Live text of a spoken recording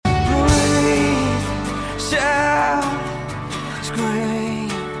child scream.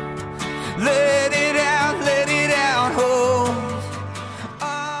 Let it out, oh.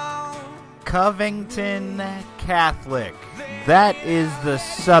 Covington Catholic. That is the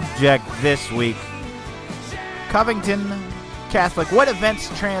subject this week. Covington Catholic. What events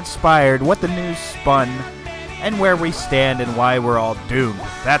transpired, what the news spun, and where we stand and why we're all doomed.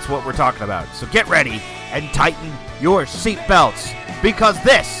 That's what we're talking about. So get ready and tighten your seatbelts, because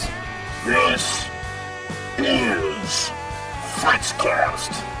this is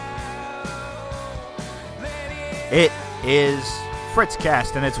Fritzcast. It is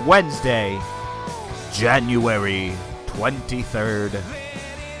Fritzcast, and it's Wednesday, January 23rd,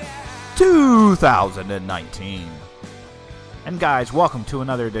 2019. And guys, welcome to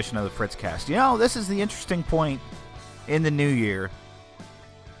another edition of the Fritzcast. You know, this is the interesting point in the new year,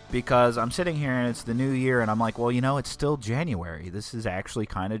 because I'm sitting here and it's the new year, and I'm like, well, you know, it's still January. This is actually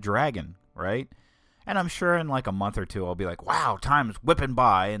kind of dragging, right? And I'm sure in like a month or two I'll be like, wow, time's whipping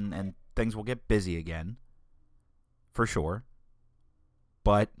by, and things will get busy again. For sure.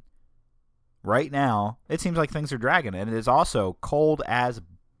 But right now, it seems like things are dragging, and it is also cold as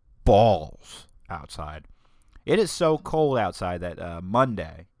balls outside. It is so cold outside that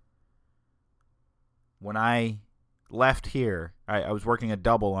Monday, when I left here, I was working a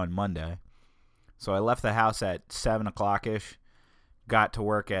double on Monday, so I left the house at 7 o'clock-ish, got to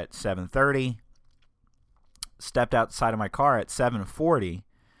work at 7:30, stepped outside of my car at 7:40,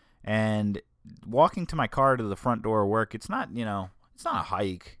 and walking to my car to the front door of work, it's not, you know, it's not a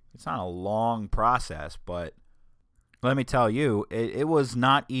hike. It's not a long process, but let me tell you, it was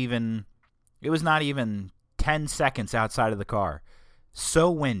not even 10 seconds outside of the car. So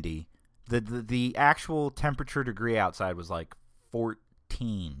windy. The actual temperature degree outside was like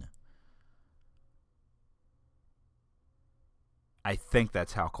 14. I think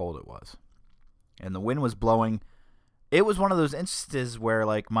that's how cold it was. And the wind was blowing. It was one of those instances where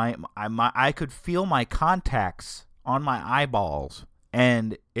like I could feel my contacts on my eyeballs,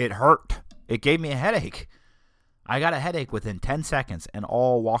 and it hurt. It gave me a headache. I got a headache within 10 seconds, and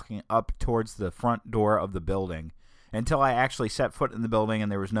all walking up towards the front door of the building until I actually set foot in the building and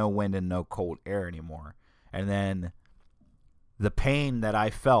there was no wind and no cold air anymore. And then the pain that I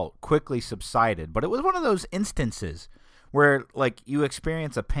felt quickly subsided. But it was one of those instances where like you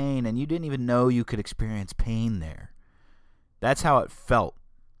experience a pain and you didn't even know you could experience pain there. That's how it felt.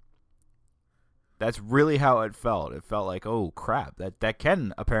 That's really how it felt. It felt like, oh, crap, that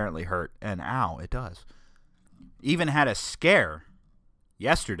can apparently hurt. And ow, it does. Even had a scare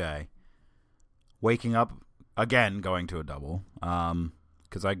yesterday, waking up, again, going to a double,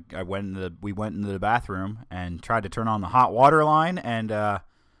 because we went into the bathroom and tried to turn on the hot water line, and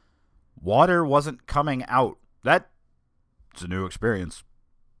water wasn't coming out. That's a new experience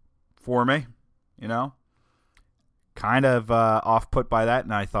for me, you know? Kind of off-put by that,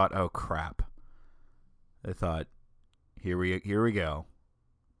 and I thought, oh, crap. I thought, here we go.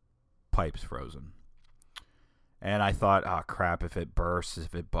 Pipe's frozen. And I thought, oh, crap, if it bursts,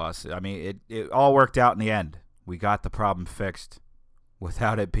 if it busts. I mean, it all worked out in the end. We got the problem fixed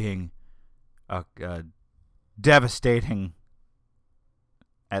without it being a devastating,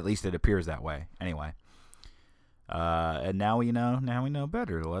 at least it appears that way. Anyway. And now we know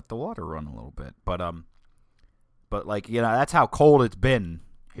better to let the water run a little bit. But like, you know, that's how cold it's been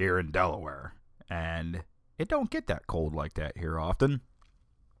here in Delaware. And it don't get that cold like that here often.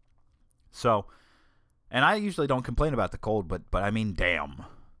 So, and I usually don't complain about the cold, but I mean, damn,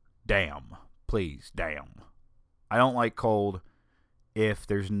 please, damn. I don't like cold if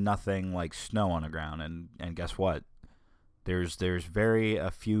there's nothing like snow on the ground, and guess what? There's very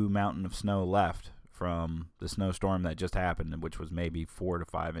a few mountain of snow left from the snowstorm that just happened, which was maybe 4 to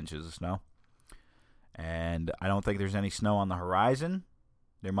 5 inches of snow. And I don't think there's any snow on the horizon.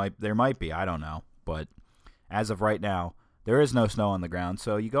 There might be, I don't know, but as of right now, there is no snow on the ground,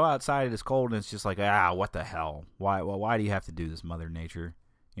 so you go outside, it is cold, and it's just like, what the hell? Why do you have to do this, Mother Nature?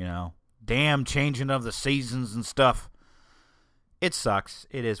 You know? Damn changing of the seasons and stuff. It sucks.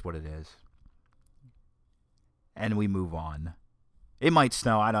 It is what it is. And we move on. It might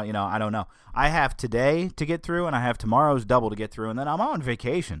snow. I don't know. I have today to get through, and I have tomorrow's double to get through, and then I'm on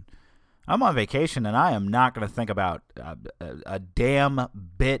vacation. And I am not going to think about a damn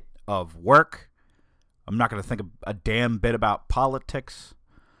bit of work. I'm not going to think a damn bit about politics.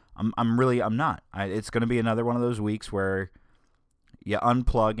 I'm not. It's going to be another one of those weeks where you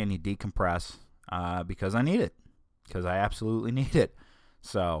unplug and you decompress because I need it. Because I absolutely need it.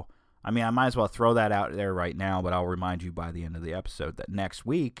 So, I mean, I might as well throw that out there right now, but I'll remind you by the end of the episode that next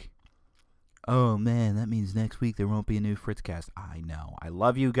week, oh man, that means next week there won't be a new Fritzcast. I know. I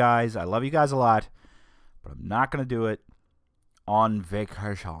love you guys. I love you guys a lot. but I'm not going to do it on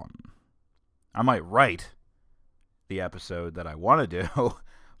vacation. I might write the episode that I want to do,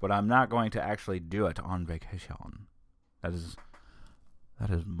 but I'm not going to actually do it on vacation. That is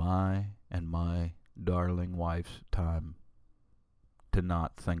my and my darling wife's time to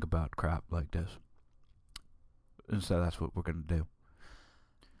not think about crap like this. And so that's what we're going to do.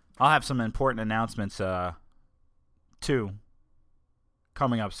 I'll have some important announcements, too,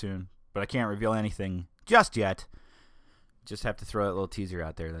 coming up soon, but I can't reveal anything just yet. Just have to throw that little teaser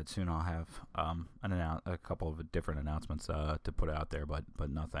out there that soon I'll have a couple of different announcements to put out there, but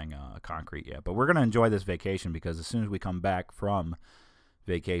nothing concrete yet. But we're going to enjoy this vacation because as soon as we come back from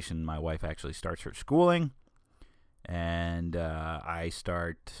vacation, my wife actually starts her schooling, and I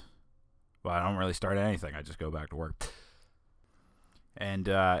don't really start anything. I just go back to work. And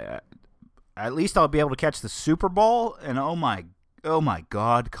at least I'll be able to catch the Super Bowl, and oh my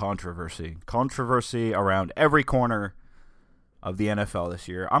God, controversy around every corner of the NFL this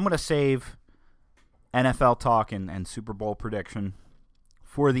year. I'm going to save NFL talk and Super Bowl prediction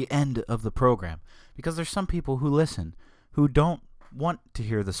for the end of the program because there's some people who listen who don't want to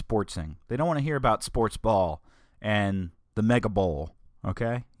hear the sportsing. They don't want to hear about sports ball and the Mega Bowl,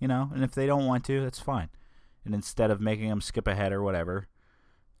 okay? And if they don't want to, that's fine. And instead of making them skip ahead or whatever,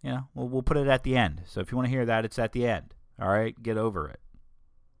 we'll put it at the end. So if you want to hear that, it's at the end. All right? Get over it.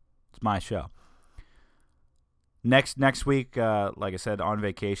 It's my show. Next week, like I said, on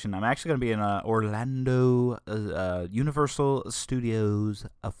vacation, I'm actually going to be in Orlando, Universal Studios,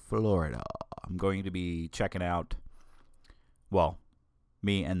 Florida. I'm going to be checking out,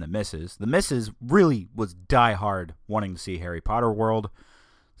 me and the missus. The missus really was diehard wanting to see Harry Potter World.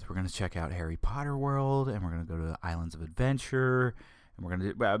 So we're going to check out Harry Potter World, and we're going to go to the Islands of Adventure, and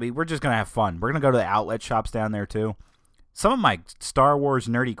we're just going to have fun. We're going to go to the outlet shops down there, too. Some of my Star Wars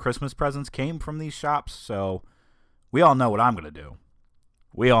nerdy Christmas presents came from these shops, so we all know what I'm going to do.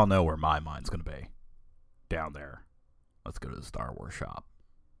 We all know where my mind's going to be. Down there. Let's go to the Star Wars shop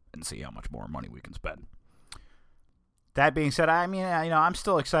and see how much more money we can spend. That being said, I'm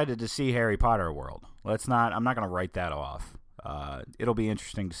still excited to see Harry Potter World. I'm not going to write that off. It'll be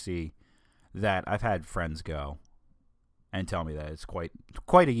interesting to see that. I've had friends go and tell me that it's quite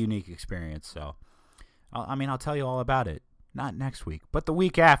a unique experience. So, I'll tell you all about it. Not next week, but the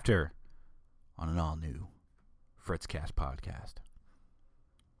week after on an all-new Fritzcast podcast.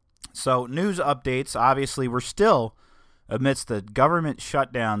 So, news updates. Obviously, we're still amidst the government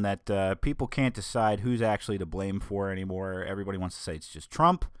shutdown that people can't decide who's actually to blame for anymore. Everybody wants to say it's just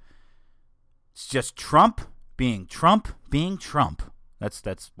Trump. It's just Trump being Trump being Trump.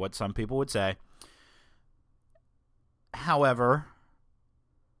 That's what some people would say. However,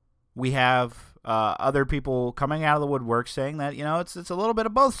 we have other people coming out of the woodwork saying that, it's a little bit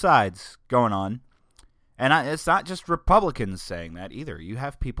of both sides going on. And it's not just Republicans saying that either. You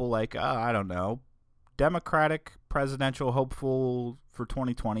have people like, Democratic presidential hopeful for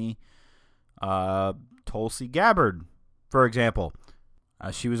 2020, Tulsi Gabbard, for example.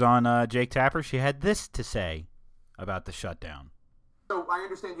 She was on Jake Tapper. She had this to say about the shutdown. So I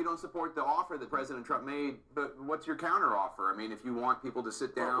understand you don't support the offer that President Trump made, but what's your counter offer? If you want people to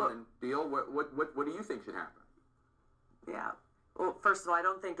sit down and deal, what do you think should happen? Yeah. Well, first of all, I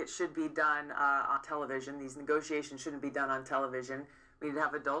don't think it should be done on television. These negotiations shouldn't be done on television. We need to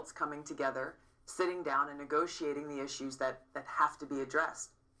have adults coming together, sitting down and negotiating the issues that have to be addressed.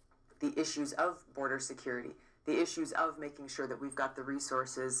 The issues of border security, the issues of making sure that we've got the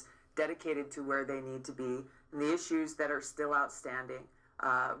resources dedicated to where they need to be, and the issues that are still outstanding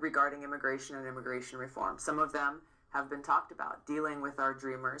regarding immigration and immigration reform. Some of them have been talked about, dealing with our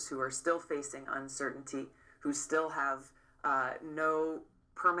dreamers who are still facing uncertainty, who still have no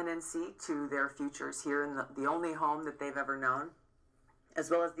permanency to their futures here in the only home that they've ever known, as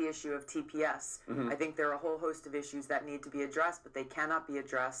well as the issue of TPS. Mm-hmm. I think there are a whole host of issues that need to be addressed, but they cannot be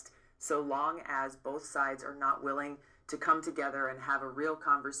addressed so long as both sides are not willing to come together and have a real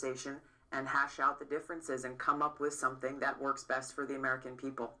conversation and hash out the differences and come up with something that works best for the American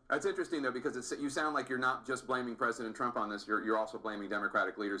people. That's interesting, though, because you sound like you're not just blaming President Trump on this, you're also blaming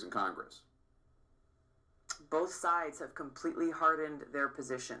Democratic leaders in Congress. Both sides have completely hardened their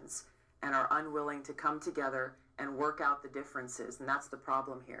positions and are unwilling to come together and work out the differences, and that's the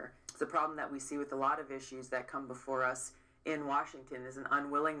problem here. It's a problem that we see with a lot of issues that come before us in Washington, is an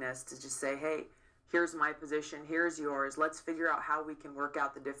unwillingness to just say, hey, here's my position, here's yours, let's figure out how we can work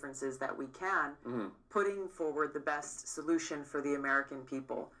out the differences that we can, putting forward the best solution for the American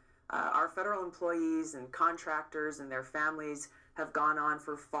people. Our federal employees and contractors and their families have gone on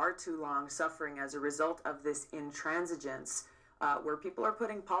for far too long suffering as a result of this intransigence, where people are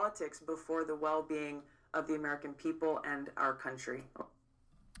putting politics before the well-being of the American people and our country.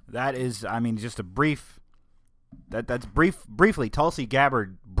 That is, I mean, just a brief. That's briefly Tulsi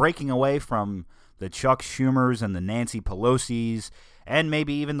Gabbard breaking away from the Chuck Schumers and the Nancy Pelosi's and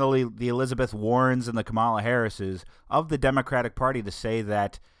maybe even the Elizabeth Warrens and the Kamala Harrises of the Democratic Party to say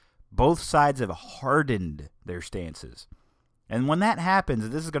that both sides have hardened their stances. And when that happens,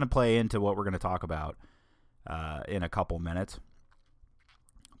 this is going to play into what we're going to talk about in a couple minutes.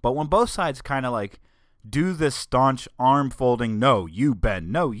 But when both sides kind of like do this staunch arm folding, no, you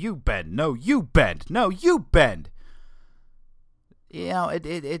bend, no, you bend, no, you bend, no, you bend. You know,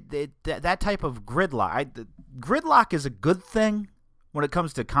 that type of gridlock. Gridlock is a good thing when it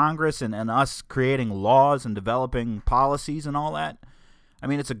comes to Congress and us creating laws and developing policies and all that. I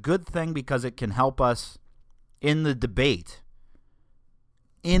mean, it's a good thing because it can help us in the debate.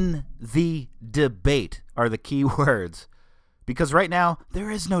 In the debate are the key words. Because right now, there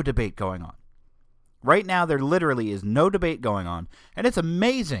is no debate going on. Right now, there literally is no debate going on. And it's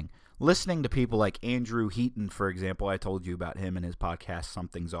amazing listening to people like Andrew Heaton, for example. I told you about him and his podcast,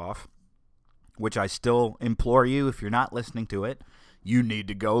 Something's Off, which I still implore you, if you're not listening to it, you need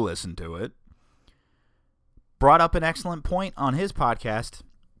to go listen to it. Brought up an excellent point on his podcast,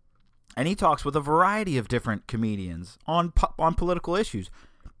 and he talks with a variety of different comedians on political issues.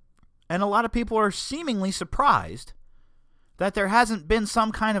 And a lot of people are seemingly surprised that there hasn't been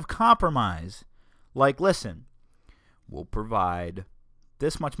some kind of compromise. Like, listen, we'll provide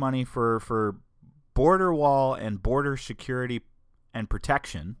this much money for border wall and border security and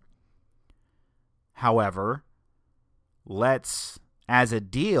protection. However, as a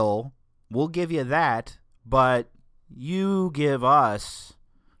deal, we'll give you that, but you give us,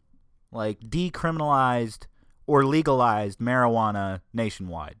 like, decriminalized or legalized marijuana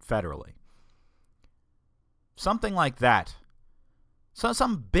nationwide, federally. Something like that. So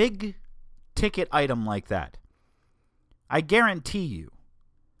some big ticket item like that. I guarantee you,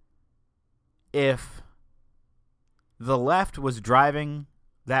 if the left was driving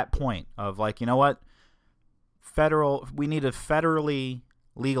that point of like, you know what, we need to federally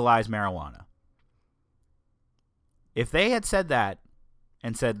legalize marijuana. If they had said that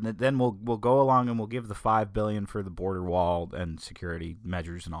and said then we'll go along and we'll give the $5 billion for the border wall and security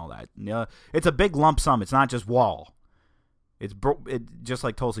measures and all that. You know, it's a big lump sum. It's not just wall. It's just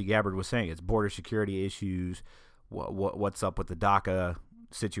like Tulsi Gabbard was saying. It's border security issues. What's up with the DACA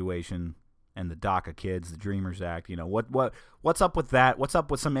situation and the DACA kids, the Dreamers Act? You know what's up with that? What's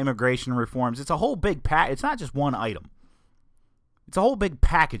up with some immigration reforms? It's a whole big It's not just one item. It's a whole big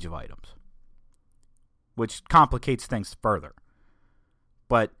package of items, which complicates things further.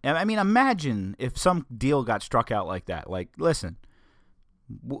 But I mean, imagine if some deal got struck out like that. Like, listen,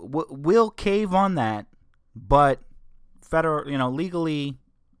 we'll cave on that, but federal, legally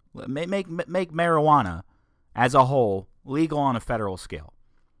make marijuana as a whole legal on a federal scale.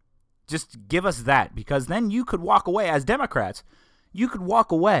 Just give us that, because then you could walk away as Democrats. You could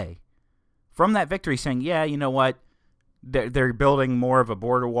walk away from that victory saying, yeah, you know what, they're building more of a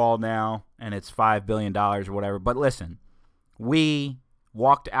border wall now, and it's $5 billion or whatever. But listen, we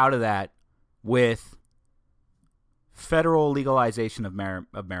walked out of that with federal legalization of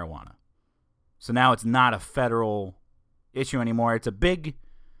marijuana. So now it's not a federal issue anymore. It's a big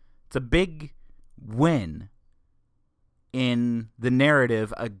win in the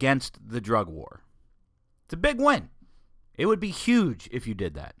narrative against the drug war. It's a big win. It would be huge if you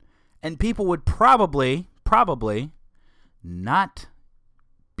did that. And people would probably not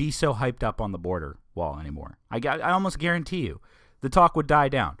be so hyped up on the border wall anymore. I almost guarantee you the talk would die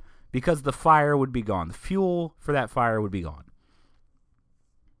down because the fire would be gone. The fuel for that fire would be gone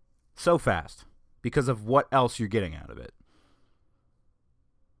so fast because of what else you're getting out of it.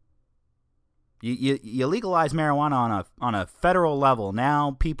 You legalize marijuana on a federal level.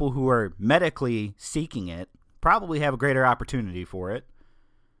 Now people who are medically seeking it probably have a greater opportunity for it.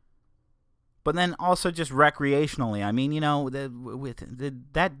 But then also just recreationally. I mean,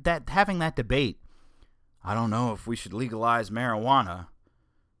 having that debate, I don't know if we should legalize marijuana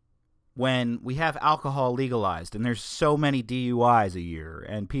when we have alcohol legalized and there's so many DUIs a year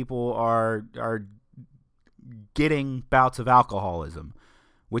and people are getting bouts of alcoholism,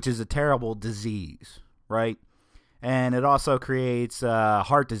 which is a terrible disease, right? And it also creates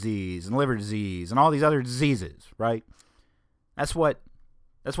heart disease and liver disease and all these other diseases, right? That's what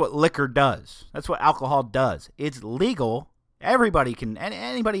liquor does. That's what alcohol does. It's legal. Everybody can,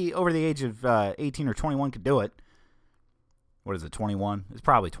 anybody over the age of 18 or 21 could do it. What is it, 21? It's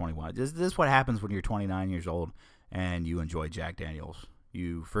probably 21. This is what happens when you're 29 years old and you enjoy Jack Daniels.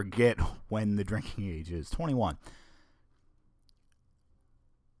 You forget when the drinking age is. 21.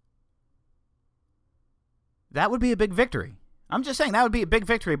 that would be a big victory. I'm just saying that would be a big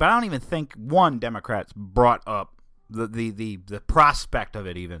victory, but I don't even think one Democrat's brought up the prospect of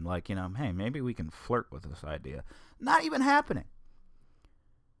it even. Like, hey, maybe we can flirt with this idea. Not even happening.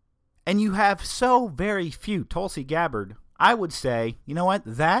 And you have so very few. Tulsi Gabbard, I would say, you know what?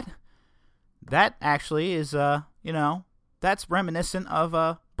 That actually is, that's reminiscent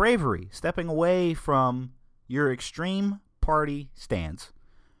of bravery. Stepping away from your extreme party stance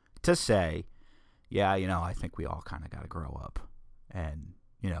to say, yeah, I think we all kind of got to grow up and,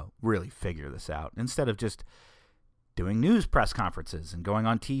 really figure this out. Instead of just doing news press conferences and going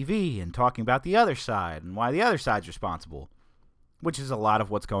on TV and talking about the other side and why the other side's responsible, which is a lot of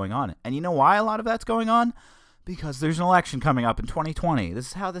what's going on. And you know why a lot of that's going on? Because there's an election coming up in 2020. This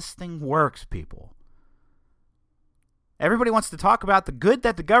is how this thing works, people. Everybody wants to talk about the good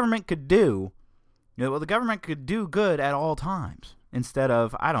that the government could do. Well, the government could do good at all times instead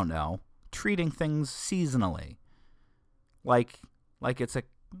of, I don't know, treating things seasonally, like it's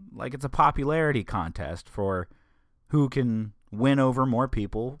a popularity contest for who can win over more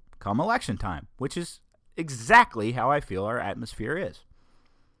people come election time, which is exactly how I feel our atmosphere is.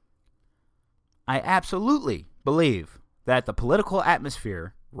 I absolutely believe that the political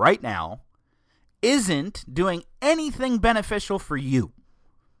atmosphere right now isn't doing anything beneficial for you.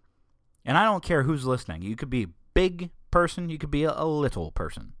 And I don't care who's listening. You could be a big person, you could be a little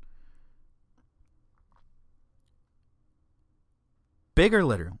person. Big or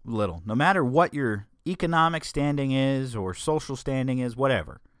little, no matter what your economic standing is or social standing is,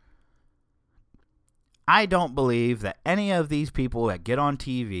 whatever. I don't believe that any of these people that get on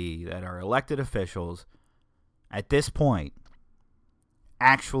TV that are elected officials at this point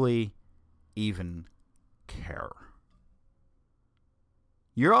actually even care.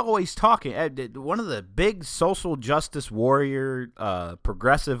 You're always talking. One of the big social justice warrior,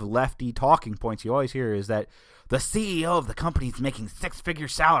 progressive lefty talking points you always hear is that the CEO of the company is making six-figure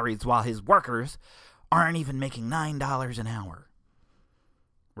salaries while his workers aren't even making $9 an hour.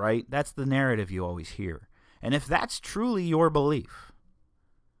 Right? That's the narrative you always hear. And if that's truly your belief,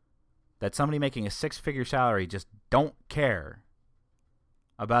 that somebody making a six-figure salary just don't care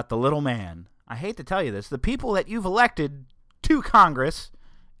about the little man, I hate to tell you this, the people that you've elected to Congress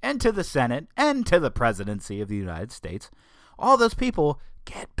and to the Senate and to the presidency of the United States, all those people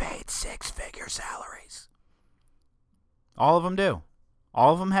get paid six-figure salaries. All of them do.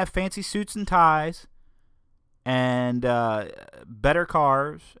 All of them have fancy suits and ties and better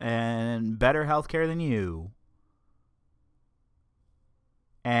cars and better health care than you.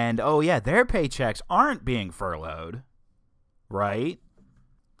 And, oh yeah, their paychecks aren't being furloughed, right?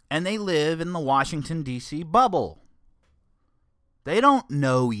 And they live in the Washington, D.C. bubble. They don't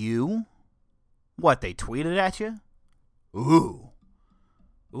know you. What, they tweeted at you? Ooh,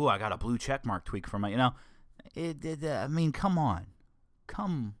 I got a blue checkmark tweak from my, I mean, come on.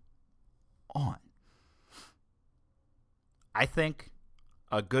 Come on. I think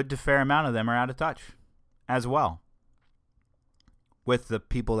a good to fair amount of them are out of touch as well with the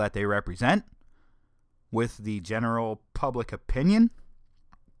people that they represent, with the general public opinion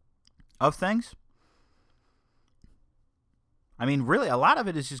of things. I mean, really, a lot of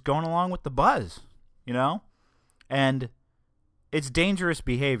it is just going along with the buzz, and it's dangerous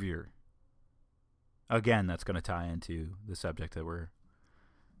behavior. Again, that's going to tie into the subject that we're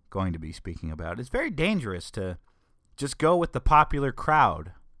going to be speaking about. It's very dangerous to just go with the popular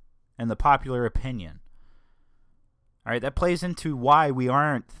crowd and the popular opinion. All right, that plays into why we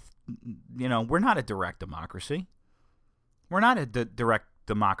aren't, we're not a direct democracy. We're not a direct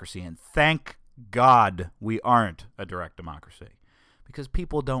democracy, and thank God we aren't a direct democracy, because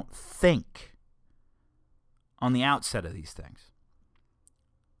people don't think on the outset of these things.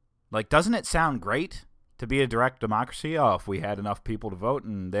 Like, doesn't it sound great to be a direct democracy? Oh, if we had enough people to vote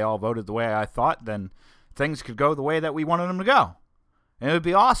and they all voted the way I thought, then things could go the way that we wanted them to go. And it would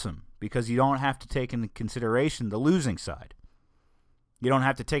be awesome, because you don't have to take into consideration the losing side. You don't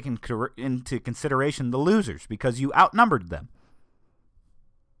have to take into consideration the losers, because you outnumbered them.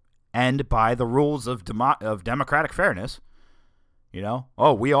 And by the rules of democratic fairness, we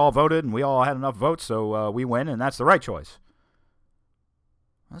all voted and we all had enough votes, so we win, and that's the right choice.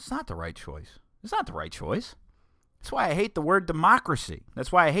 That's not the right choice. It's not the right choice. That's why I hate the word democracy.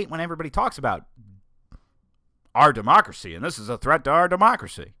 That's why I hate when everybody talks about our democracy, and this is a threat to our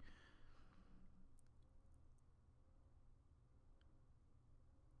democracy.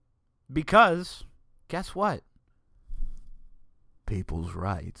 Because, guess what? People's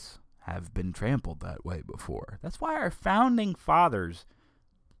rights have been trampled that way before. That's why our founding fathers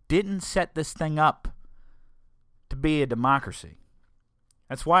didn't set this thing up to be a democracy.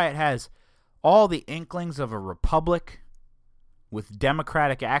 That's why it has all the inklings of a republic with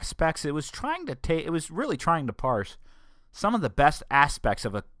democratic aspects. It was really trying to parse some of the best aspects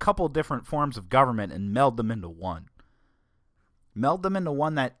of a couple different forms of government and meld them into one. Meld them into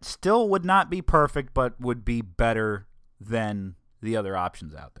one that still would not be perfect, but would be better than the other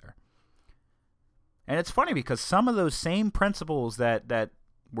options out there. And it's funny because some of those same principles that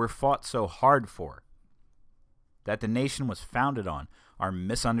were fought so hard for, that the nation was founded on, are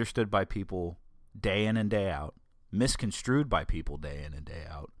misunderstood by people day in and day out, misconstrued by people day in and day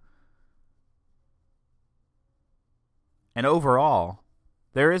out. And overall,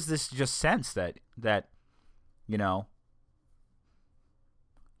 there is this just sense that you know,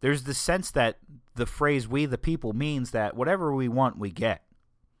 there's the sense that the phrase "we the people" means that whatever we want, we get.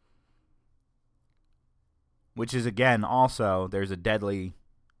 Which is, again, also, there's a deadly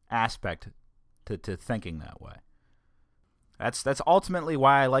aspect to thinking that way. That's ultimately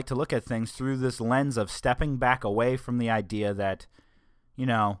why I like to look at things through this lens of stepping back away from the idea that, you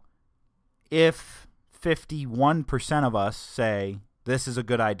know, if 51% of us say this is a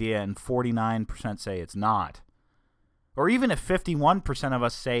good idea and 49% say it's not, or even if 51% of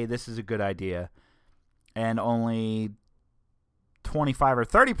us say this is a good idea and only 25 or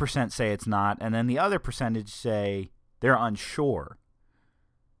 30% say it's not, and then the other percentage say they're unsure.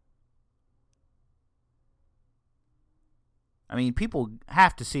 I mean, people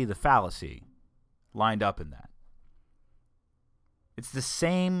have to see the fallacy lined up in that. It's the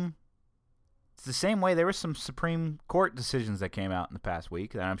same way there were some Supreme Court decisions that came out in the past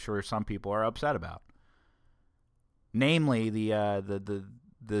week that I'm sure some people are upset about. Namely,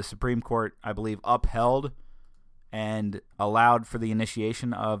 the Supreme Court, I believe, upheld and allowed for the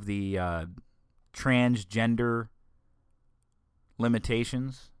initiation of the transgender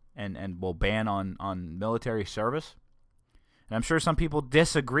limitations and will ban on military service. And I'm sure some people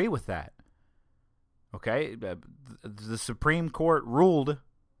disagree with that. Okay? The Supreme Court ruled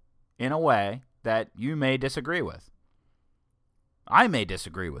in a way that you may disagree with. I may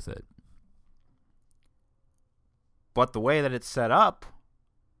disagree with it. But the way that it's set up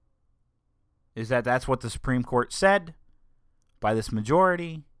is that that's what the Supreme Court said by this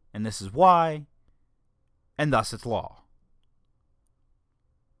majority, and this is why, and thus it's law.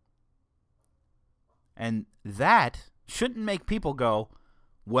 And that shouldn't make people go,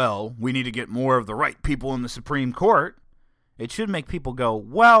 well, we need to get more of the right people in the Supreme Court. It should make people go,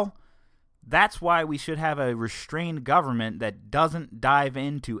 well, that's why we should have a restrained government that doesn't dive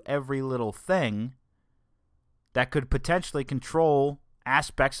into every little thing that could potentially control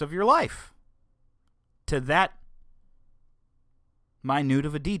aspects of your life to that minute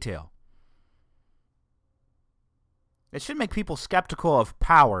of a detail. It should make people skeptical of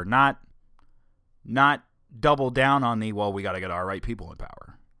power, not double down on the, well, we got to get our right people in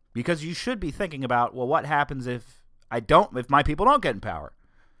power. Because you should be thinking about, well, what happens if my people don't get in power?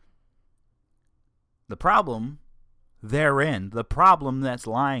 The problem therein, the problem that's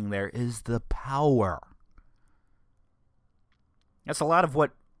lying there is the power. That's a lot of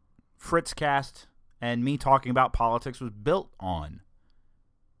what Fritzcast and me talking about politics was built on.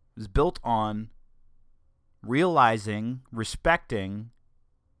 It was built on realizing, respecting,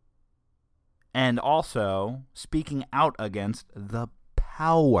 and also speaking out against the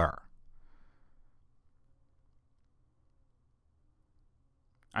power.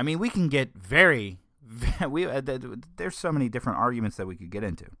 I mean, we can get there's so many different arguments that we could get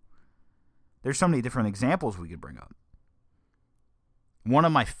into. There's so many different examples we could bring up. One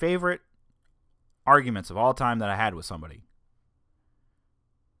of my favorite arguments of all time that I had with somebody,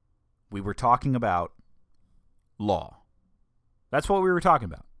 we were talking about law. That's what we were talking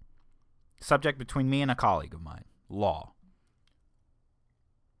about. Subject between me and a colleague of mine, law.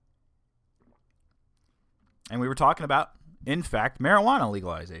 And we were talking about, in fact, marijuana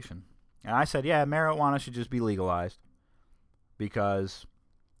legalization. And I said, yeah, marijuana should just be legalized because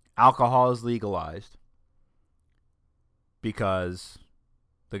alcohol is legalized because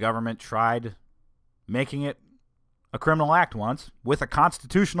the government tried making it a criminal act once with a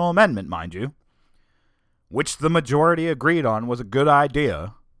constitutional amendment, mind you, which the majority agreed on was a good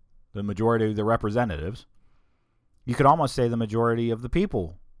idea. The majority of the representatives. You could almost say the majority of the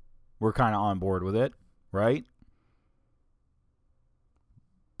people were kind of on board with it, right?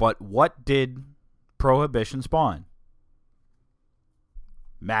 But what did prohibition spawn?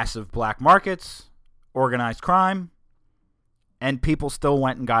 Massive black markets, organized crime, and people still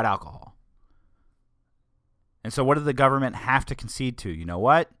went and got alcohol. And so what did the government have to concede to? You know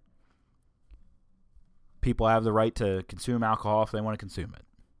what? People have the right to consume alcohol if they want to consume it.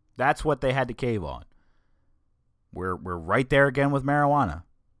 That's what they had to cave on. We're right there again with marijuana.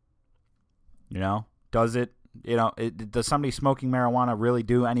 Does it, does somebody smoking marijuana really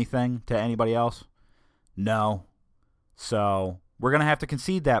do anything to anybody else? No. So we're going to have to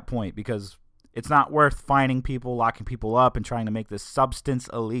concede that point because it's not worth fining people, locking people up, and trying to make this substance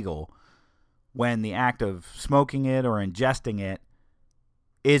illegal when the act of smoking it or ingesting it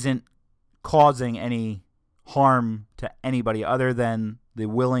isn't causing any harm to anybody other than the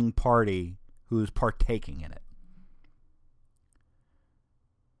willing party who's partaking in it.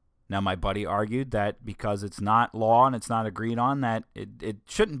 Now, my buddy argued that because it's not law and it's not agreed on, that it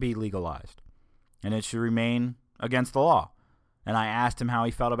shouldn't be legalized and it should remain against the law. And I asked him how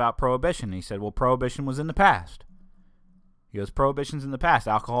he felt about prohibition. And he said, well, prohibition was in the past. He goes, prohibition's in the past.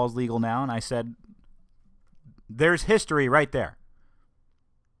 Alcohol is legal now. And I said, there's history right there.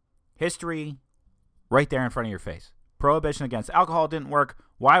 History right there in front of your face. Prohibition against alcohol didn't work.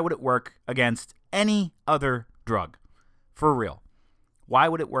 Why would it work against any other drug? For real. Why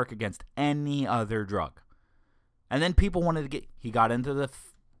would it work against any other drug? And then people wanted to he got into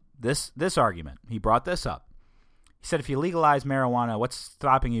this argument. He brought this up. He said, if you legalize marijuana, what's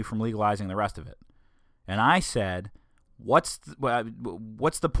stopping you from legalizing the rest of it? And I said, what's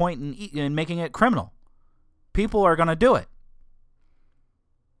the point in making it criminal? People are going to do it.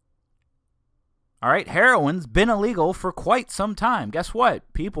 All right, heroin's been illegal for quite some time. Guess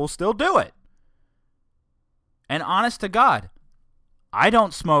what? People still do it. And honest to God, I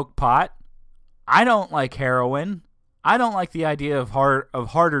don't smoke pot. I don't like heroin. I don't like the idea of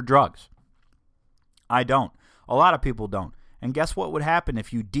harder drugs. I don't. A lot of people don't. And guess what would happen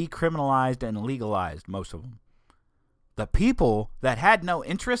if you decriminalized and legalized most of them? The people that had no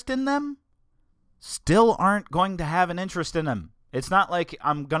interest in them still aren't going to have an interest in them. It's not like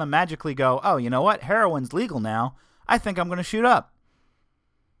I'm going to magically go, oh, you know what? Heroin's legal now. I think I'm going to shoot up.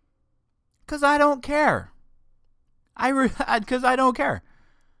 Because I don't care. Because I don't care.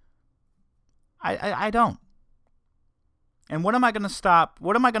 I don't. And what am I going to stop?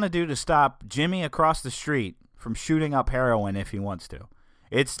 What am I going to do to stop Jimmy across the street from shooting up heroin if he wants to?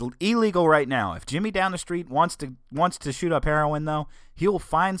 It's illegal right now. If Jimmy down the street wants to shoot up heroin, though, he'll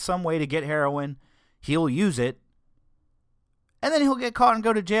find some way to get heroin. He'll use it. And then he'll get caught and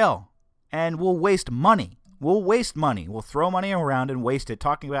go to jail. And we'll waste money. We'll waste money. We'll throw money around and waste it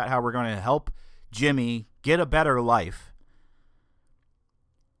talking about how we're going to help Jimmy get a better life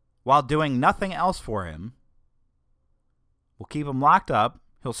while doing nothing else for him. We'll keep him locked up.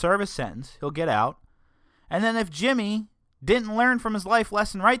 He'll serve his sentence. He'll get out. And then if Jimmy didn't learn from his life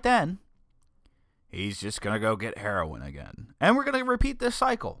lesson right then, he's just going to go get heroin again. And we're going to repeat this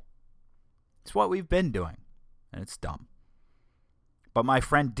cycle. It's what we've been doing. And it's dumb. But my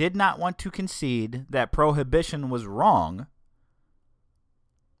friend did not want to concede that prohibition was wrong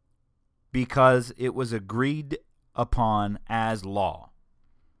because it was agreed upon as law.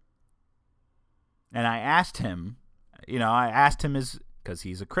 And I asked him, because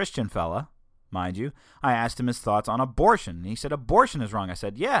he's a Christian fella, mind you, I asked him his thoughts on abortion. And he said, abortion is wrong. I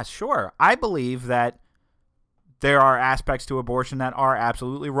said, yeah, sure. I believe that there are aspects to abortion that are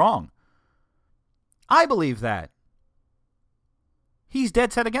absolutely wrong. I believe that. He's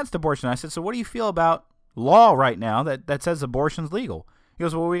dead set against abortion. I said, so what do you feel about law right now that says abortion's legal? He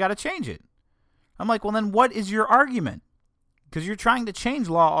goes, well, we got to change it. I'm like, well, then what is your argument? Because you're trying to change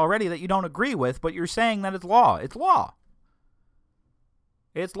law already that you don't agree with, but you're saying that it's law. It's law.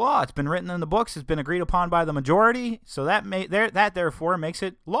 It's law. It's been written in the books. It's been agreed upon by the majority. So that therefore makes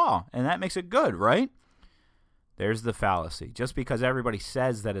it law, and that makes it good, right? There's the fallacy. Just because everybody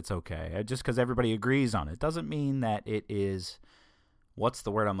says that it's okay, just because everybody agrees on it, doesn't mean that it is, what's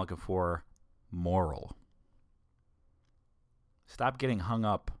the word I'm looking for? Moral. Stop getting hung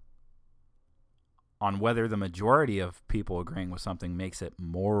up on whether the majority of people agreeing with something makes it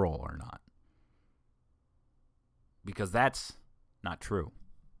moral or not. Because that's not true.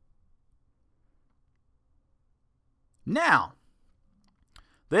 Now,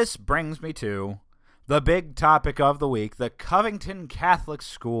 this brings me to the big topic of the week, the Covington Catholic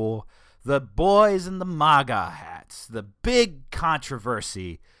School, the boys in the MAGA hats, the big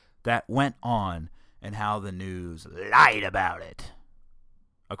controversy that went on and how the news lied about it,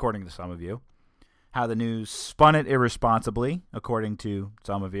 according to some of you. How the news spun it irresponsibly, according to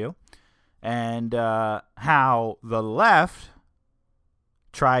some of you. And how the left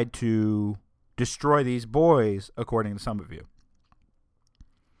tried to destroy these boys, according to some of you.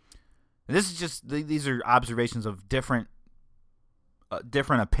 And this is just, these are observations of different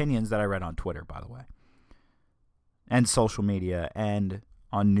opinions that I read on Twitter, by the way. And social media and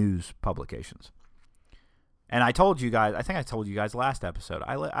on news publications. And I told you guys, I think I told you guys last episode,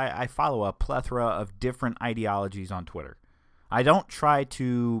 I follow a plethora of different ideologies on Twitter. I don't try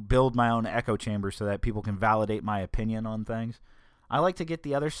to build my own echo chamber so that people can validate my opinion on things. I like to get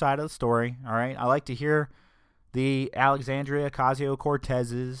the other side of the story, all right? I like to hear the Alexandria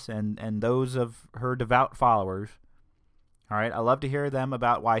Ocasio-Cortezes and those of her devout followers, all right? I love to hear them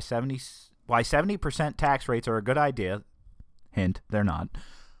about why 70% tax rates are a good idea. Hint, they're not.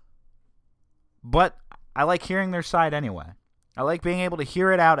 But I like hearing their side anyway. I like being able to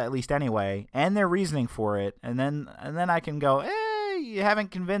hear it out at least anyway, and their reasoning for it, and then I can go, you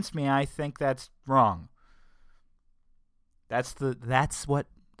haven't convinced me. I think that's wrong. That's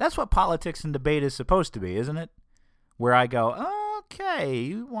what politics and debate is supposed to be, isn't it? Where I go, okay,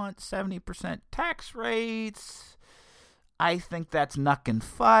 you want 70% tax rates. I think that's nuck and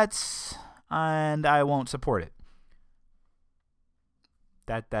futz, and I won't support it.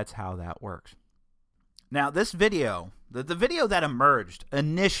 That's how that works. Now, this video, the video that emerged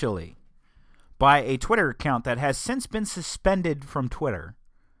initially by a Twitter account that has since been suspended from Twitter,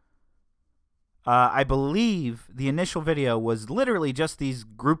 I believe the initial video was literally just these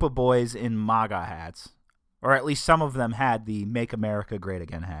group of boys in MAGA hats, or at least some of them had the Make America Great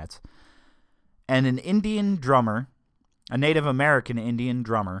Again hats, and an Indian drummer, a Native American Indian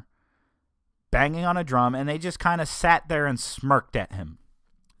drummer, banging on a drum, and they just kind of sat there and smirked at him.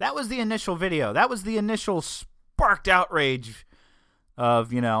 That was the initial video. That was the initial sparked outrage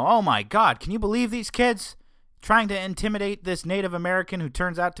of, oh my God, can you believe these kids trying to intimidate this Native American who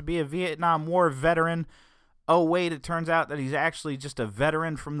turns out to be a Vietnam War veteran? Oh, wait, it turns out that he's actually just a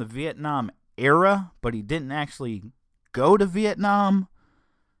veteran from the Vietnam era, but he didn't actually go to Vietnam.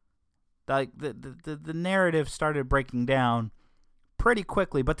 Like, the narrative started breaking down pretty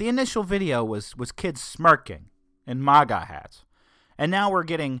quickly, but the initial video was kids smirking in MAGA hats. And now we're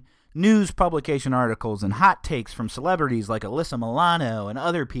getting news publication articles and hot takes from celebrities like Alyssa Milano and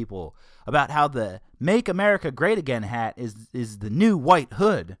other people about how the Make America Great Again hat is the new white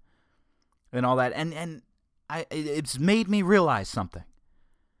hood and all that. And it's made me realize something.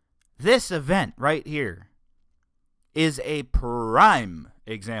 This event right here is a prime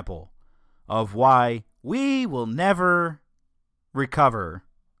example of why we will never recover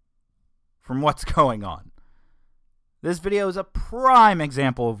from what's going on. This video is a prime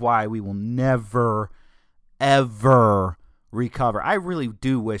example of why we will never, ever recover. I really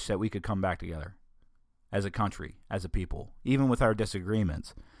do wish that we could come back together as a country, as a people, even with our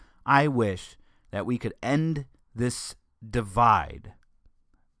disagreements. I wish that we could end this divide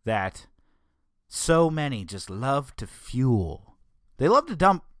that so many just love to fuel. They love to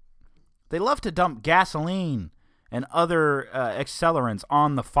dump gasoline and other accelerants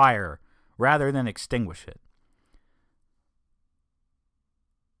on the fire rather than extinguish it.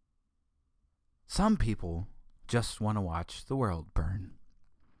 Some people just want to watch the world burn.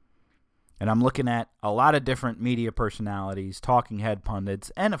 And I'm looking at a lot of different media personalities, talking head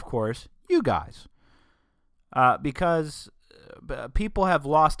pundits, and of course, you guys. Because people have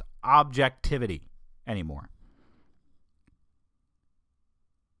lost objectivity anymore.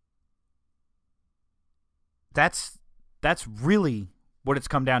 That's really what it's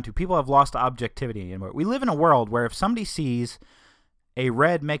come down to. People have lost objectivity anymore. We live in a world where if somebody sees a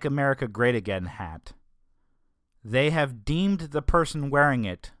red Make America Great Again hat, they have deemed the person wearing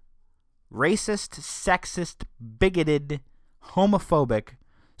it racist, sexist, bigoted, homophobic,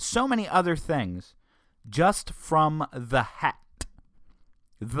 so many other things just from the hat.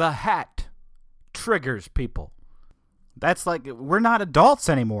 The hat triggers people. That's like, we're not adults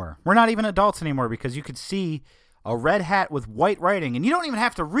anymore. We're not even adults anymore because you could see a red hat with white writing, and you don't even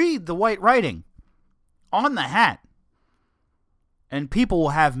have to read the white writing on the hat. And people will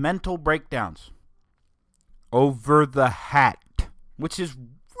have mental breakdowns over the hat, which is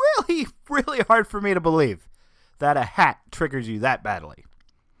really, really hard for me to believe that a hat triggers you that badly.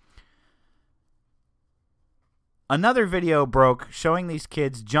 Another video broke showing these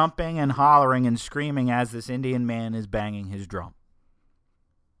kids jumping and hollering and screaming as this Indian man is banging his drum.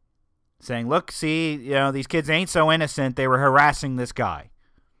 Saying, look, see, these kids ain't so innocent. They were harassing this guy.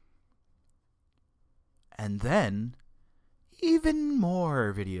 And then even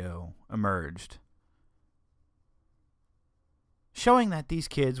more video emerged showing that these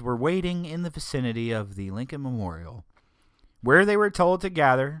kids were waiting in the vicinity of the Lincoln Memorial, where they were told to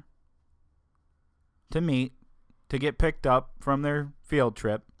gather, to meet, to get picked up from their field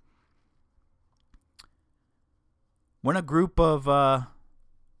trip, when a group of, I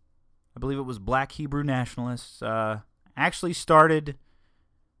believe it was Black Hebrew nationalists, actually started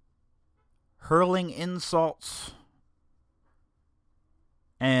hurling insults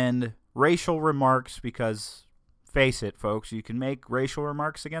and racial remarks, because, face it, folks, you can make racial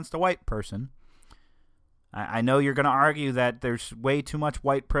remarks against a white person, I know you're going to argue that there's way too much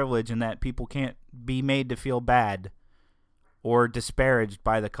white privilege and that people can't be made to feel bad or disparaged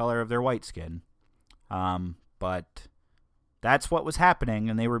by the color of their white skin. But that's what was happening,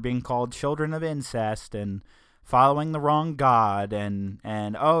 and they were being called children of incest and following the wrong God, and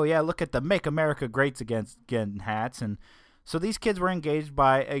oh yeah, look at the Make America Great Again hats. And so these kids were engaged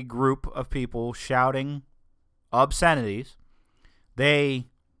by a group of people shouting obscenities. They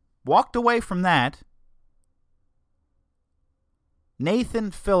walked away from that. Nathan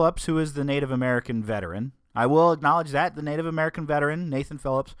Phillips, who is the Native American veteran, I will acknowledge that, the Native American veteran, Nathan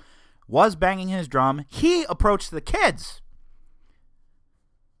Phillips, was banging his drum. He approached the kids.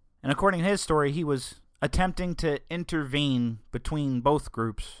 And according to his story, he was attempting to intervene between both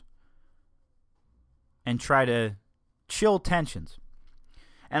groups and try to chill tensions.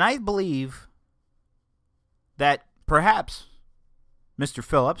 And I believe that perhaps Mr.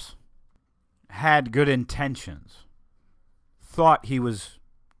 Phillips had good intentions, thought he was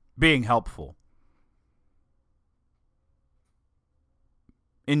being helpful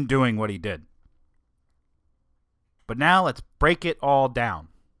in doing what he did. But now let's break it all down.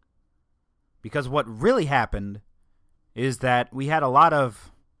 Because what really happened is that we had a lot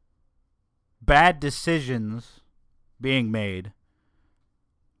of bad decisions being made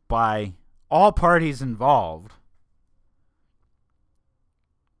by all parties involved.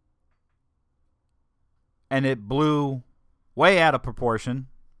 And it blew way out of proportion,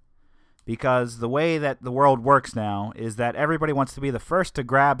 because the way that the world works now is that everybody wants to be the first to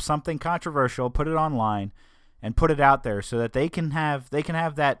grab something controversial, put it online, and put it out there so that they can have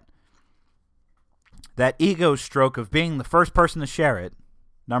that ego stroke of being the first person to share it.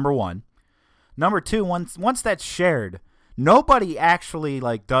 Number one. Number two, once that's shared, nobody actually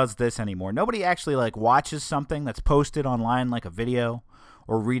does this anymore. Nobody actually watches something that's posted online, like a video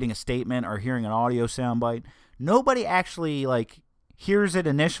or reading a statement or hearing an audio soundbite. Nobody actually hears it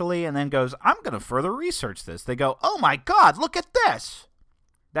initially and then goes, I'm going to further research this. They go, oh my God, look at this.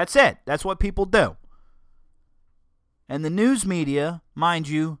 That's it. That's what people do. And the news media, mind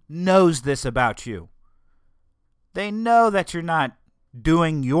you, knows this about you. They know that you're not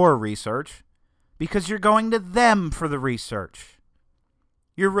doing your research because you're going to them for the research.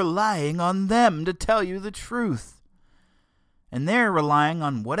 You're relying on them to tell you the truth. And they're relying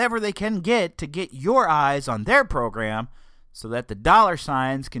on whatever they can get to get your eyes on their program so that the dollar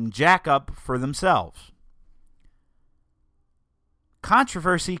signs can jack up for themselves.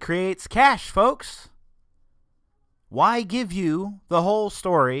 Controversy creates cash, folks. Why give you the whole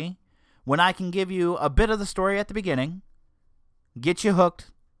story when I can give you a bit of the story at the beginning, get you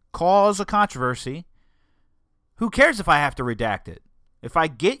hooked, cause a controversy? Who cares if I have to redact it? If I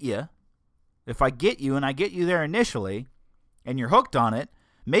get you and I get you there initially, and you're hooked on it,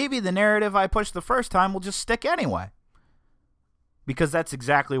 maybe the narrative I pushed the first time will just stick anyway. Because that's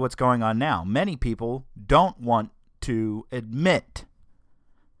exactly what's going on now. Many people don't want to admit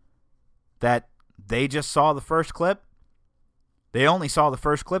that they just saw the first clip. They only saw the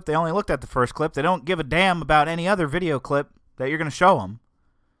first clip. They only looked at the first clip. They don't give a damn about any other video clip that you're going to show them.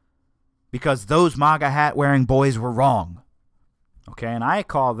 Because those MAGA hat wearing boys were wrong. Okay, and I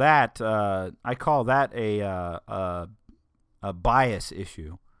call that a bias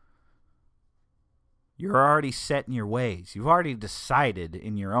issue. You're already set in your ways. You've already decided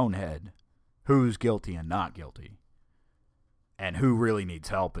in your own head who's guilty and not guilty, and who really needs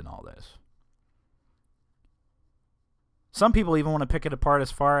help in all this. Some people even want to pick it apart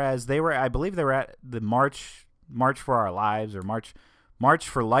as far as I believe they were at the March for Our Lives, or March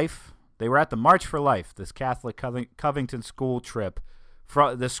for Life. They were at the March for Life, this Catholic Covington school trip.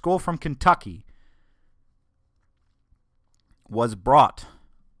 The school from Kentucky was brought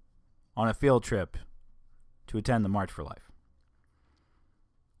on a field trip to attend the March for Life.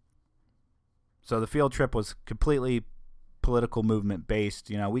 So the field trip was completely political movement based.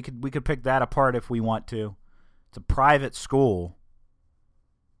 You know, we could pick that apart if we want to. It's a private school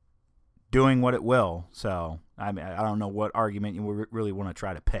doing what it will. So I mean, I don't know what argument you really want to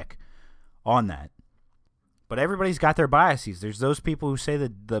try to pick on that. But everybody's got their biases. There's those people who say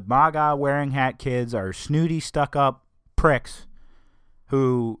that the MAGA wearing hat kids are snooty, stuck up pricks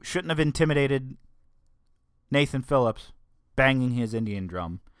who shouldn't have intimidated Nathan Phillips banging his Indian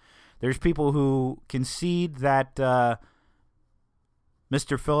drum. There's people who concede that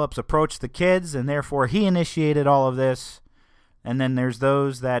Mr. Phillips approached the kids and therefore he initiated all of this. And then there's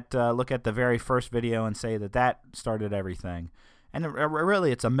those that look at the very first video and say that started everything. And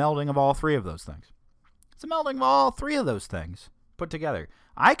really, it's a melding of all three of those things. It's a melding of all three of those things put together.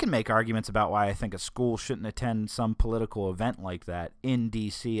 I can make arguments about why I think a school shouldn't attend some political event like that in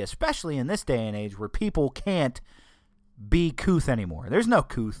D.C., especially in this day and age where people can't be couth anymore. There's no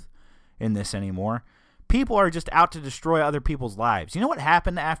couth in this anymore. People are just out to destroy other people's lives. You know what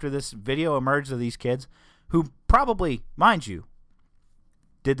happened after this video emerged of these kids who probably, mind you,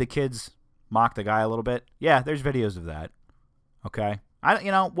 did the kids mock the guy a little bit? Yeah, there's videos of that. Okay?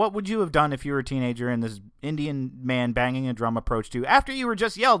 What would you have done if you were a teenager and this Indian man banging a drum approached you after you were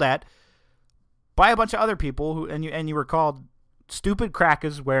just yelled at by a bunch of other people and you were called stupid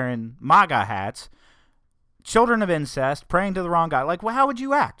crackers wearing MAGA hats, children of incest, praying to the wrong guy? Like, well, how would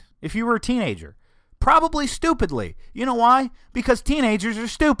you act if you were a teenager? Probably stupidly. You know why? Because teenagers are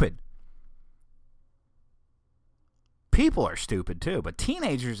stupid. People are stupid too, but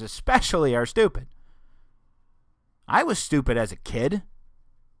teenagers especially are stupid. I was stupid as a kid.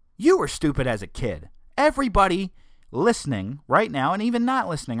 You were stupid as a kid. Everybody listening right now, and even not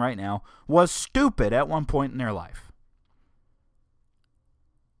listening right now, was stupid at one point in their life.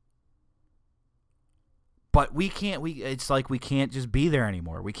 But it's like we can't just be there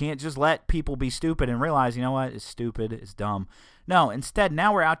anymore. We can't just let people be stupid and realize, you know what, it's stupid, it's dumb. No, instead,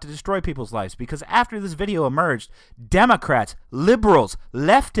 now we're out to destroy people's lives because after this video emerged, Democrats, liberals,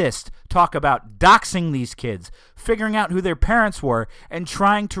 leftists talk about doxing these kids, figuring out who their parents were, and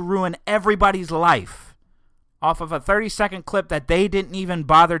trying to ruin everybody's life off of a 30-second clip that they didn't even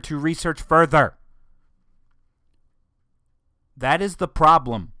bother to research further. That is the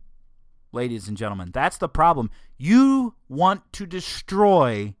problem. Ladies and gentlemen, that's the problem. You want to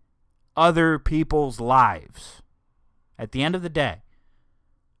destroy other people's lives. At the end of the day,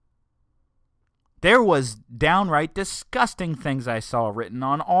 there was downright disgusting things I saw written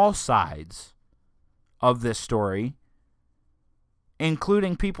on all sides of this story,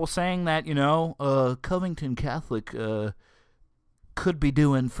 including people saying that, Covington Catholic could be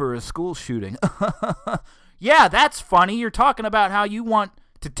doing for a school shooting. Yeah, that's funny. You're talking about how you want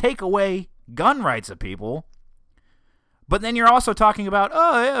to take away gun rights of people. But then you're also talking about,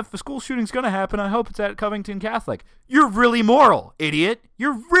 if a school shooting's going to happen, I hope it's at Covington Catholic. You're really moral, idiot.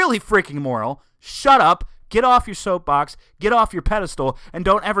 You're really freaking moral. Shut up, get off your soapbox, get off your pedestal, and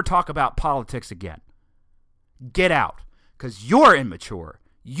don't ever talk about politics again. Get out, because you're immature.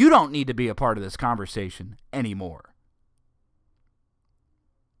 You don't need to be a part of this conversation anymore.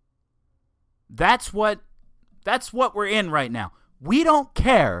 That's what we're in right now. We don't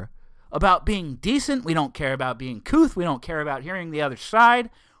care about being decent. We don't care about being couth. We don't care about hearing the other side.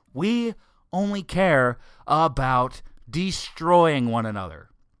 We only care about destroying one another.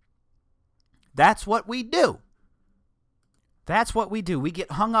 That's what we do. That's what we do. We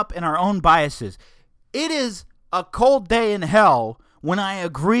get hung up in our own biases. It is a cold day in hell when I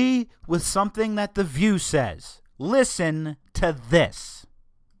agree with something that The View says. Listen to this.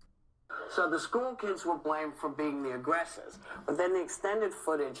 So the school kids were blamed for being the aggressors. But then the extended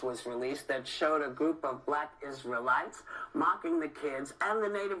footage was released that showed a group of black Israelites mocking the kids and the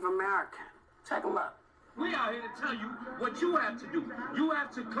Native American. Take a look. We are here to tell you what you have to do. You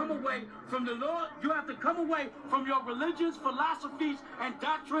have to come away from the Lord. You have to come away from your religions, philosophies, and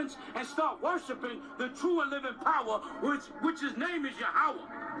doctrines and start worshiping the true and living power, which his name is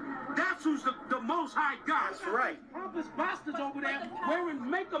Yahweh. That's who's the most high God. That's right. Pompous bastards over there wearing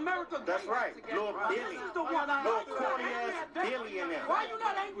Make America Great. That's right. Little Billy. This is the one I'm Little corny-ass billionaire. Why are you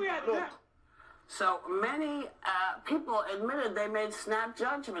not angry at that? So many people admitted they made snap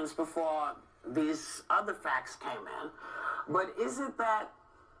judgments before these other facts came in. But is it that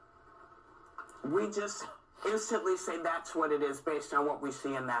we just instantly say that's what it is based on what we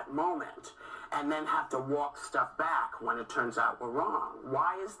see in that moment and then have to walk stuff back when it turns out we're wrong?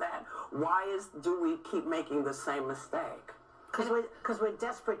 Why is that? Do we keep making the same mistake? Because we're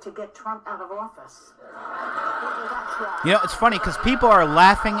desperate to get Trump out of office. It's funny because people are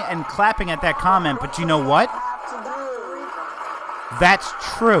laughing and clapping at that comment, but you know what? That's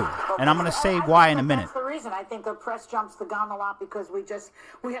true. And I'm going to say why in a minute. That's the reason. I think the press jumps the gun a lot because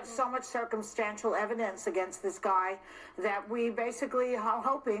we have so much circumstantial evidence against this guy that we basically are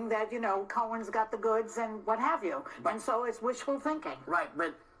hoping that, Cohen's got the goods and what have you. And so it's wishful thinking. Right,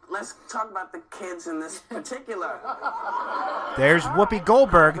 but let's talk about the kids in this particular. There's Whoopi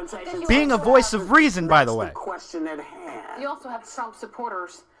Goldberg being a voice of reason, by the way. That's the question at hand. You also have Trump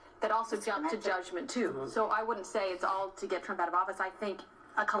supporters that also jump to judgment, too. Mm-hmm. So I wouldn't say it's all to get Trump out of office. I think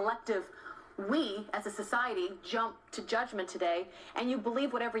a collective, we as a society jump to judgment today, and you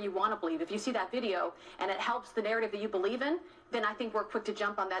believe whatever you want to believe. If you see that video and it helps the narrative that you believe in, then I think we're quick to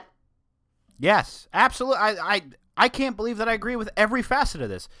jump on that. Yes, absolutely. I I can't believe that I agree with every facet of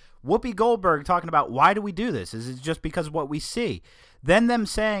this. Whoopi Goldberg talking about, why do we do this? Is it just because of what we see? Then them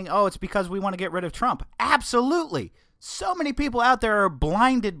saying, oh, it's because we want to get rid of Trump. Absolutely. So many people out there are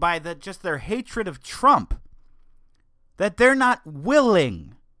blinded by just their hatred of Trump that they're not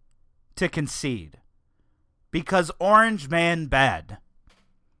willing to concede because Orange Man bad.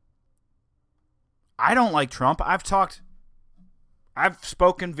 I don't like Trump. I've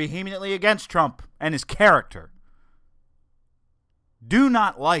spoken vehemently against Trump and his character. Do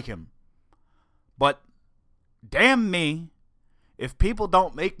not like him. But damn me if people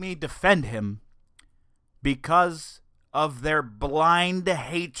don't make me defend him because of their blind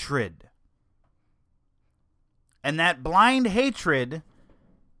hatred. And that blind hatred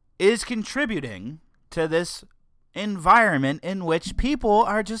is contributing to this environment in which people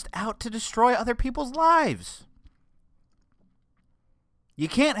are just out to destroy other people's lives. You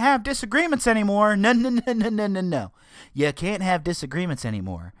can't have disagreements anymore. No. You can't have disagreements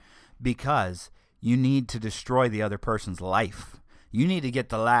anymore because you need to destroy the other person's life. You need to get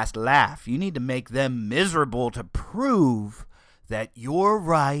the last laugh. You need to make them miserable to prove that you're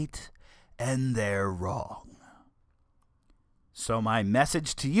right and they're wrong. So my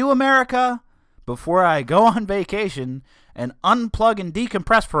message to you, America, before I go on vacation and unplug and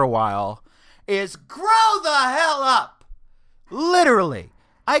decompress for a while, is grow the hell up. Literally.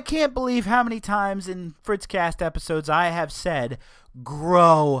 I can't believe how many times in Fritzcast episodes I have said,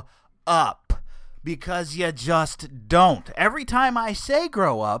 grow up. Because you just don't. Every time I say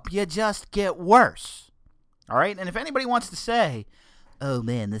grow up, you just get worse. All right? And if anybody wants to say, oh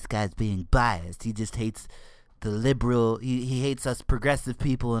man, this guy's being biased. He just hates the liberal, he hates us progressive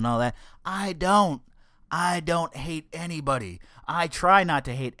people and all that. I don't hate anybody. I try not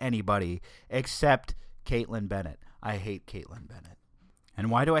to hate anybody except Caitlin Bennett. I hate Caitlin Bennett. And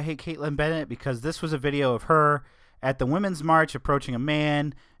why do I hate Caitlin Bennett? Because this was a video of her at the Women's March approaching a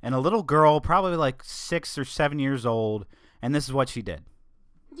man and a little girl, probably like 6 or 7 years old, and this is what she did.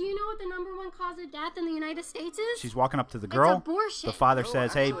 Do you know what the #1 cause of death in the United States is? She's walking up to the girl. It's abortion. The father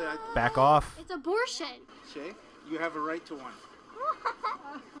says, hey, back off. It's abortion. Shay, you have a right to one.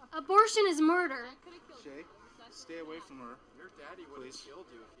 Abortion is murder. Shay, stay away from her. Your daddy would have killed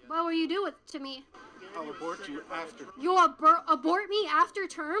you. What will you do to me? I'll abort you after. You'll abort me after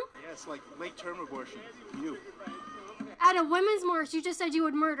term? Yes, like late-term abortion. You. At a women's march, you just said you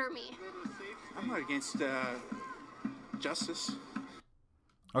would murder me. I'm not against justice.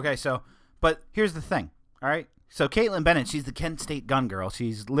 Okay, but here's the thing, all right? So Caitlin Bennett, she's the Kent State gun girl.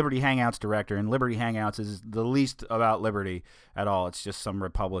 She's Liberty Hangouts director, and Liberty Hangouts is the least about liberty at all. It's just some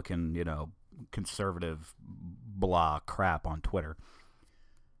Republican, conservative blah crap on Twitter.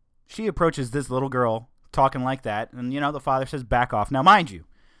 She approaches this little girl talking like that, and, the father says, back off. Now, mind you,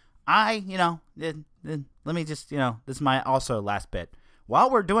 let me just, this is my also last bit. While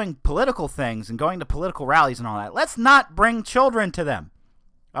we're doing political things and going to political rallies and all that, let's not bring children to them.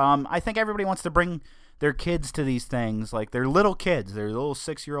 I think everybody wants to bring their kids to these things, like their little kids, their little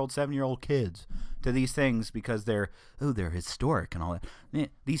 6-year-old, 7-year-old kids to these things because they're historic and all that.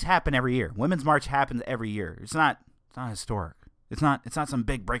 These happen every year. Women's March happens every year. It's not historic. It's not some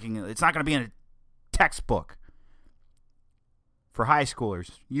big breaking. It's not going to be in a textbook for high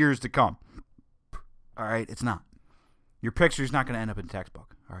schoolers years to come. All right, it's not. Your picture's not going to end up in a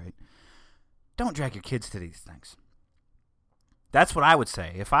textbook. All right, don't drag your kids to these things. That's what I would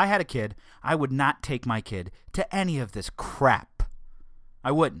say. If I had a kid, I would not take my kid to any of this crap.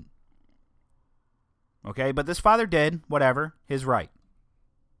 I wouldn't. Okay, but this father did. Whatever, his right.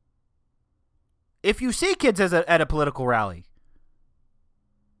 If you see kids at a political rally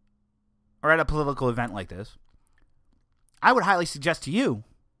or at a political event like this, I would highly suggest to you,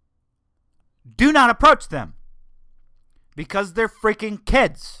 do not approach them because they're freaking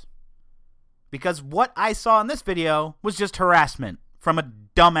kids. Because what I saw in this video was just harassment from a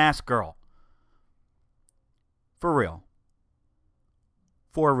dumbass girl. For real.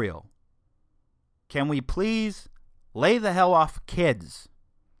 For real. Can we please lay the hell off kids?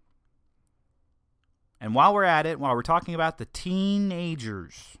 And while we're at it, while we're talking about the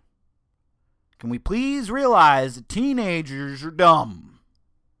teenagers, can we please realize that teenagers are dumb?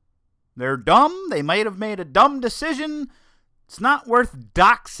 They're dumb. They might have made a dumb decision. It's not worth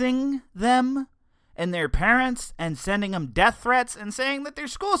doxing them and their parents and sending them death threats and saying that their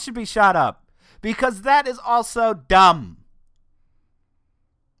school should be shut up, because that is also dumb.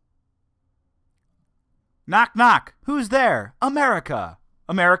 Knock, knock. Who's there? America.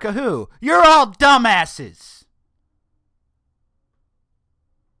 America who? You're all dumbasses.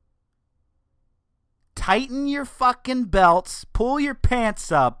 Tighten your fucking belts, pull your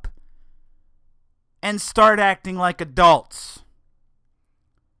pants up, and start acting like adults.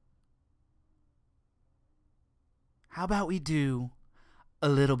 How about we do a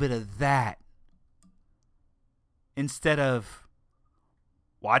little bit of that instead of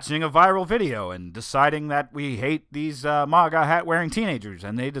watching a viral video and deciding that we hate these MAGA hat-wearing teenagers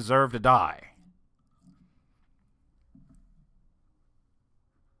and they deserve to die?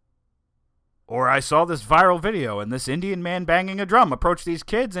 Or I saw this viral video and this Indian man banging a drum approached these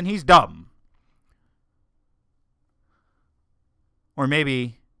kids and he's dumb. Or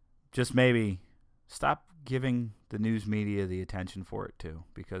maybe, just maybe, stop giving the news media the attention for it too,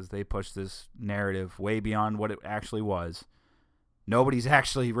 because they push this narrative way beyond what it actually was. Nobody's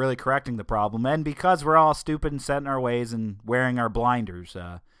actually really correcting the problem, and because we're all stupid and set in our ways and wearing our blinders,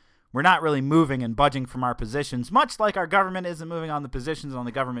 we're not really moving and budging from our positions, much like our government isn't moving on the positions on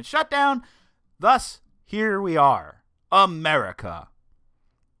the government shutdown. Thus, here we are, America.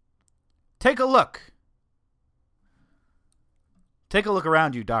 Take a look. Take a look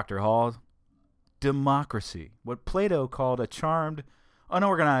around you, Dr. Hall. Democracy, what Plato called a charmed,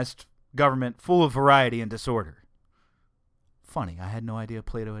 unorganized government full of variety and disorder. Funny, I had no idea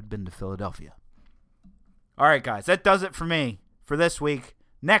Plato had been to Philadelphia. All right, guys, that does it for me for this week.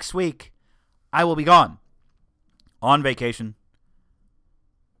 Next week, I will be gone on vacation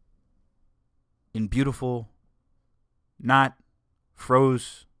in beautiful, not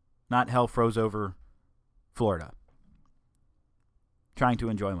hell froze over Florida. Trying to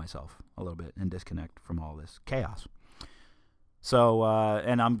enjoy myself a little bit and disconnect from all this chaos. So,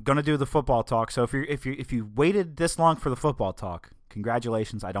 and I'm gonna do the football talk. So if you waited this long for the football talk,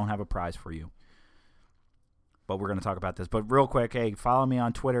 congratulations. I don't have a prize for you, but we're gonna talk about this. But real quick, hey, follow me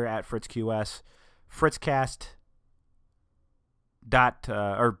on Twitter at FritzQS, Fritzcast.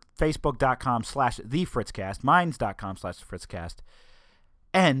 Or Facebook.com/TheFritzcast, Minds.com/Fritzcast,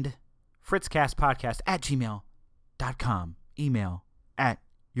 and FritzcastPodcast@gmail.com. Email at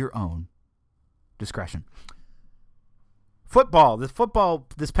your own discretion. Football. The football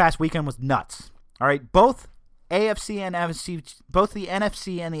this past weekend was nuts. All right, both AFC and NFC, both the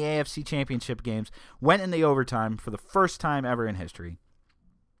NFC and the AFC championship games went in the overtime for the first time ever in history,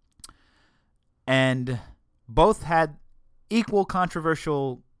 and both had equal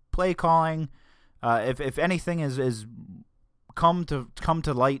controversial play calling. If anything is come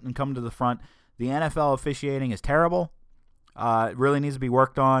to light and come to the front, the NFL officiating is terrible. It really needs to be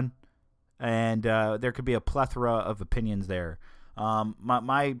worked on, and there could be a plethora of opinions there.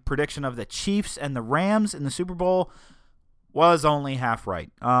 My prediction of the Chiefs and the Rams in the Super Bowl was only half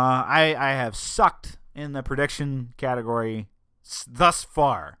right. I have sucked in the prediction category thus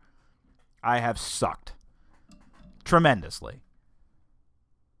far. I have sucked tremendously.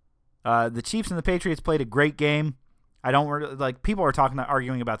 The Chiefs and the Patriots played a great game. I don't like people are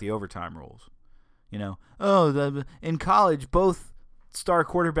arguing about the overtime rules. You know, in college, both star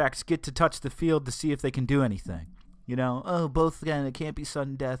quarterbacks get to touch the field to see if they can do anything. You know, both again, it can't be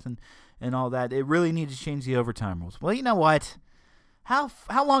sudden death and all that. It really needs to change the overtime rules. Well, you know what? How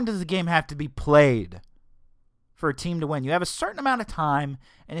long does the game have to be played for a team to win? You have a certain amount of time,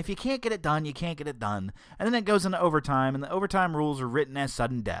 and if you can't get it done, you can't get it done. And then it goes into overtime, and the overtime rules are written as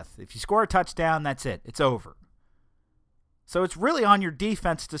sudden death. If you score a touchdown, that's it. It's over. So it's really on your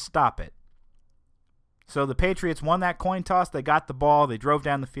defense to stop it. So the Patriots won that coin toss. They got the ball. They drove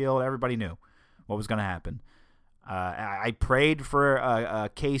down the field. Everybody knew what was going to happen. I prayed for a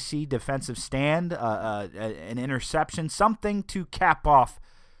KC defensive stand, an interception, something to cap off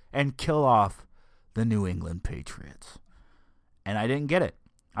and kill off the New England Patriots. And I didn't get it.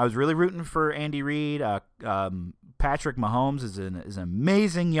 I was really rooting for Andy Reid. Patrick Mahomes is an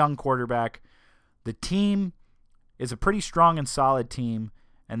amazing young quarterback. The team is a pretty strong and solid team,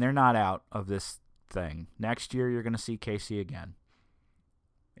 and they're not out of this thing. Next year, you're going to see KC again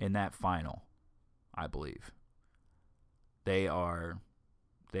in that final, I believe. They are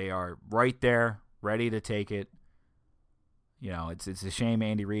right there, ready to take it. You know, it's a shame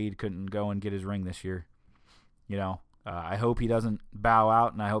Andy Reid couldn't go and get his ring this year. You know, I hope he doesn't bow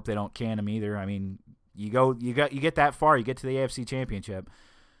out, and I hope they don't can him either. I mean, you get that far, you get to the AFC Championship.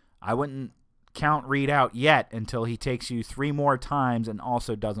 I wouldn't count Reid out yet until he takes you 3 more times and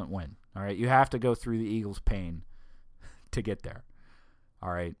also doesn't win. All right, you have to go through the Eagles' pain to get there.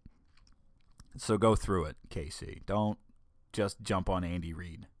 All right, so go through it, KC. Don't just jump on Andy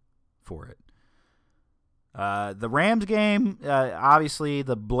Reid for it. The Rams game, obviously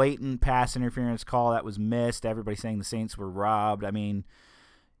the blatant pass interference call that was missed. Everybody saying the Saints were robbed. I mean,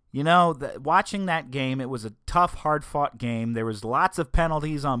 You know, watching that game, it was a tough, hard-fought game. There was lots of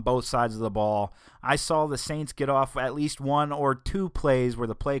penalties on both sides of the ball. I saw the Saints get off at least 1 or 2 plays where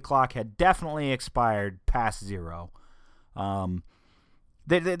the play clock had definitely expired past 0.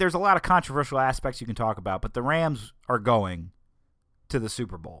 There's a lot of controversial aspects you can talk about, but the Rams are going to the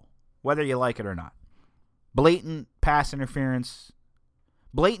Super Bowl, whether you like it or not. Blatant pass interference,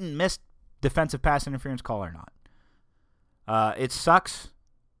 blatant missed defensive pass interference call or not. It sucks.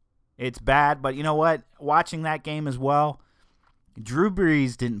 It's bad, but you know what? Watching that game as well, Drew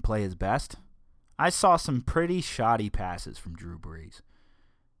Brees didn't play his best. I saw some pretty shoddy passes from Drew Brees.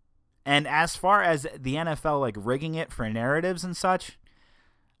 And as far as the NFL like rigging it for narratives and such,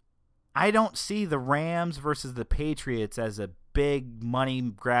 I don't see the Rams versus the Patriots as a big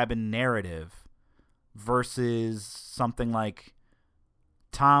money-grabbing narrative versus something like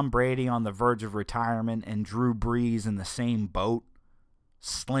Tom Brady on the verge of retirement and Drew Brees in the same boat,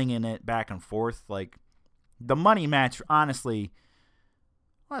 slinging it back and forth. Like, the money match, honestly,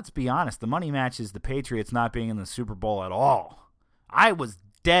 let's be honest, the money match is the Patriots not being in the Super Bowl at all. I was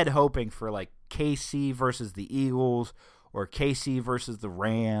dead hoping for, like, KC versus the Eagles or KC versus the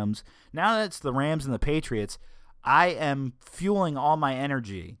Rams. Now that it's the Rams and the Patriots, I am fueling all my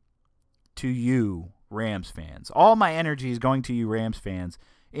energy to you, Rams fans. All my energy is going to you, Rams fans,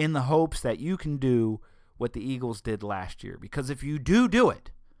 in the hopes that you can do what the Eagles did last year. Because if you do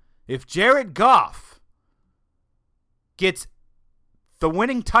it, if Jared Goff gets the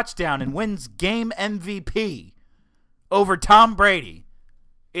winning touchdown and wins game MVP over Tom Brady,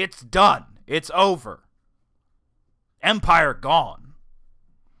 it's done. It's over. Empire gone.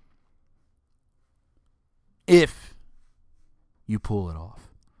 If you pull it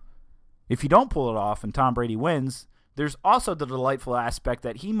off. If you don't pull it off and Tom Brady wins, there's also the delightful aspect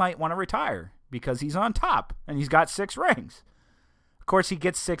that he might want to retire because he's on top and he's got 6 rings. Of course, he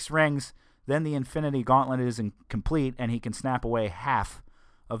gets 6 rings, then the Infinity Gauntlet is incomplete and he can snap away half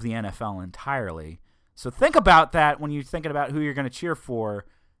of the NFL entirely. So think about that when you're thinking about who you're going to cheer for.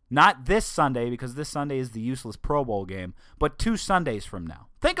 Not this Sunday, because this Sunday is the useless Pro Bowl game, but 2 Sundays from now.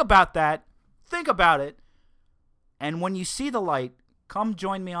 Think about that. Think about it. And when you see the light, come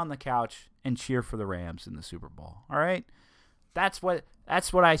join me on the couch and cheer for the Rams in the Super Bowl. All right? That's what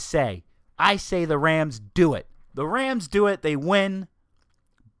I say. I say the Rams do it. The Rams do it. They win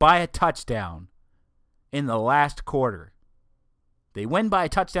by a touchdown in the last quarter. They win by a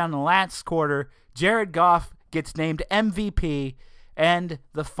touchdown in the last quarter. Jared Goff gets named MVP, and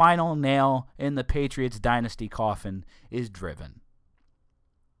the final nail in the Patriots dynasty coffin is driven.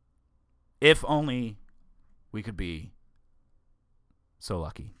 If only we could be so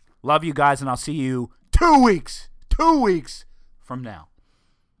lucky. Love you guys, and I'll see you 2 weeks from now.